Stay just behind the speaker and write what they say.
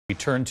We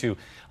turn to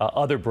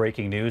other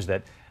breaking news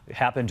that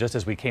happened just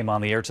as we came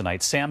on the air tonight.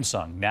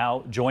 Samsung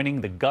now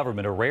joining the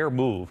government, a rare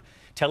move,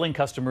 telling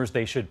customers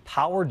they should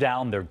power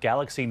down their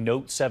Galaxy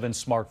Note 7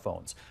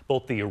 smartphones,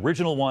 both the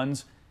original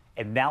ones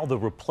and now the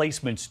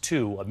replacements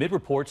too. Amid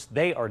reports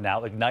they are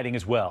now igniting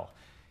as well.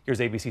 Here's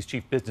ABC's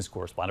chief business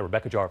correspondent,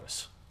 Rebecca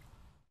Jarvis.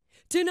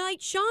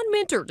 Tonight, Sean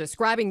Minter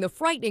describing the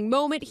frightening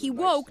moment he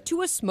woke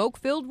to a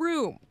smoke-filled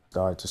room.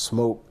 Started to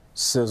smoke,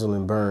 sizzle,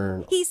 and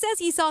burn. He says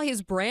he saw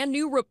his brand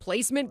new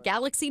replacement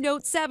Galaxy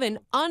Note 7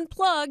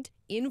 unplugged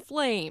in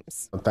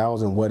flames.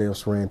 1,000 what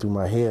ifs ran through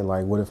my head,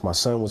 like what if my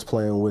son was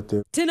playing with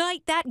it?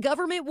 Tonight, that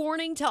government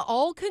warning to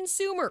all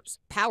consumers: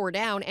 power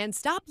down and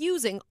stop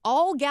using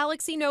all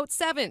Galaxy Note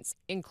 7s,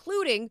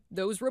 including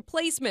those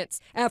replacements,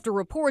 after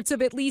reports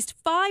of at least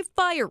 5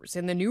 fires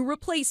in the new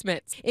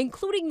replacements,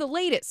 including the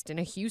latest in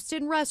a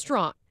Houston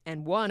restaurant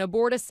and one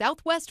aboard a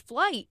Southwest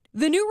flight.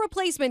 The new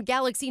replacement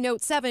Galaxy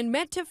Note 7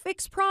 meant to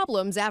fix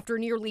problems after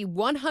nearly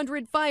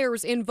 100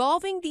 fires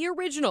involving the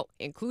original,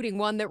 including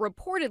one that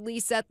reportedly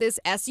set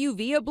this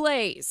SUV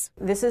ablaze.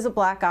 This is a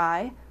black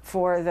eye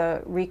for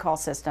the recall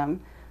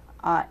system,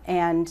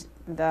 and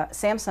the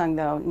Samsung,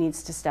 though,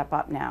 needs to step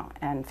up now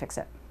and fix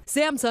it.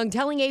 Samsung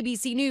telling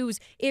ABC News,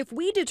 if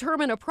we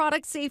determine a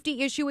product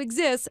safety issue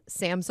exists,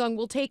 Samsung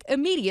will take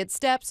immediate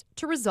steps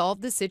to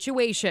resolve the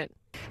situation.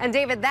 And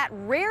David, that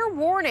rare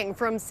warning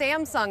from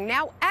Samsung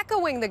now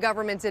echoing the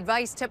government's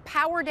advice to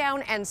power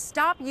down and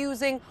stop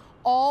using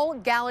all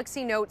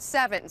Galaxy Note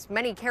 7s.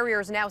 Many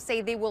carriers now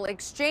say they will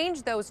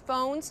exchange those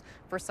phones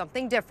for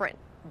something different.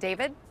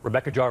 David?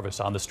 Rebecca Jarvis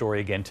on the story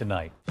again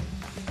tonight.